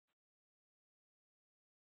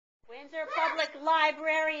Windsor Public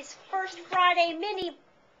Library's first Friday mini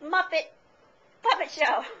Muppet puppet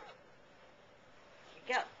show. Here you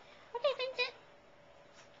go. Okay, Vincent.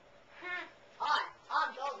 Hi,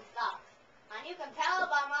 I'm Golden Stocks. And you can tell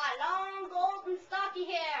by my long golden stocky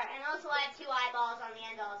hair. And also I have 2 eyeballs on the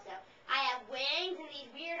end also. I have wings and these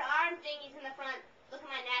weird arm thingies in the front. Look at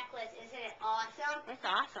my necklace. Isn't it awesome? That's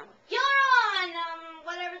awesome. You're on,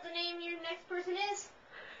 whatever the name of your next person is.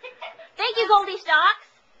 Thank you, Goldie Stocks.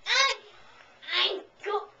 I'm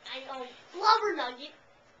Flubber Nugget.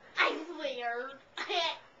 I swear.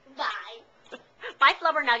 Bye. Bye,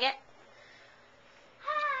 Flubber Nugget.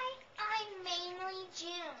 Hi, I'm Mainly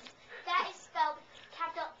June. That is spelled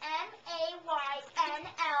capital M-A-Y-N-L-Y,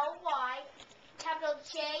 capital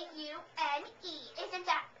J-U-N-E. Isn't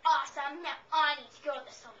that awesome? Now I need to go to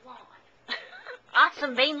the salon.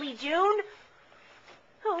 Awesome, Mainly June.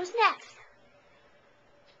 Who's next?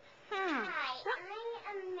 Hi,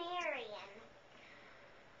 I'm Marion.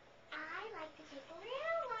 I like to take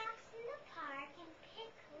little walks in the park and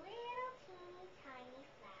pick little teeny tiny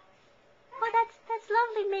flowers. Oh, that's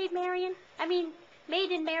lovely, Maiden Marion. It's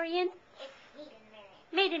Maiden Marion.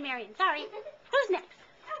 Maiden Marion, sorry. Who's next?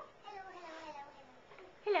 Oh, hello.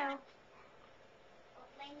 Hello. Oh,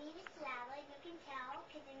 my name is Slava. You can tell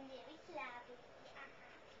because I'm very slobby.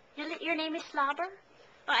 Your name is Slobber?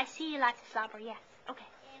 Oh, I see you like to slobber, yes. Okay.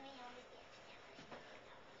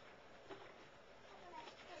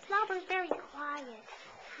 Slobber's very quiet.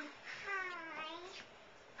 Hi,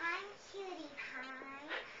 I'm Cutie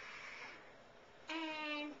Pie,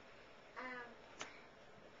 and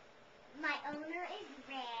my owner is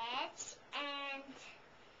Rich, and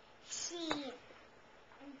she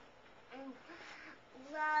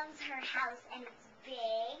loves her house, and it's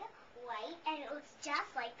big, white, and it looks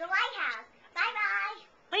just like the lighthouse. Bye-bye.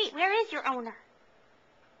 Wait, where is your owner?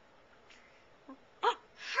 Hi.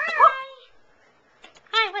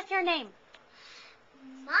 Hi, what's your name?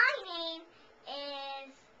 My name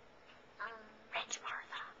is Rich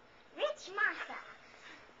Martha. Rich Martha.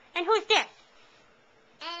 And who's this?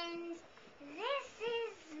 And this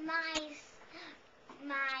is my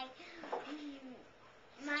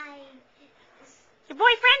Your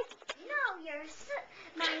boyfriend? no,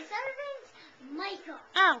 my servant, Michael.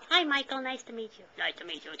 Oh, hi, Michael. Nice to meet you. Nice to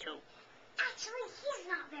meet you, too. Actually, he's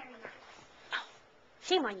not very nice.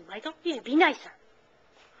 Shame on you, Michael. You should be nicer.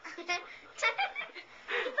 Goodbye.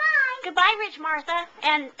 Goodbye, Rich Martha.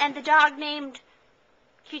 And the dog named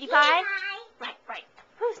Cutie Pie? Right.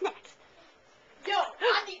 Who's next? Yo,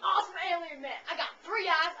 I'm the awesome alien man. I got 3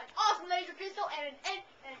 eyes, an awesome laser pistol, and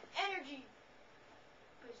an energy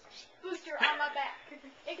booster on my back.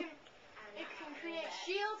 It can create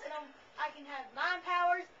shields, and I can have mind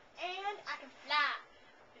powers, and I can fly.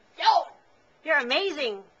 Yo! You're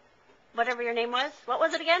amazing. Whatever your name was. What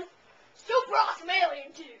was it again? Super awesome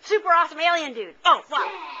alien dude. Super awesome alien dude. Oh, wow.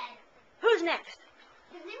 Sad. Who's next?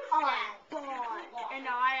 His name is Bond, and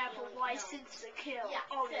I have a license to kill.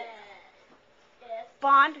 Yeah. Oh, yeah.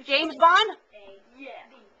 Bond? James Bond?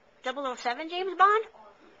 Yeah. 007 James Bond?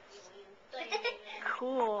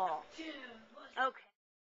 Cool. Okay.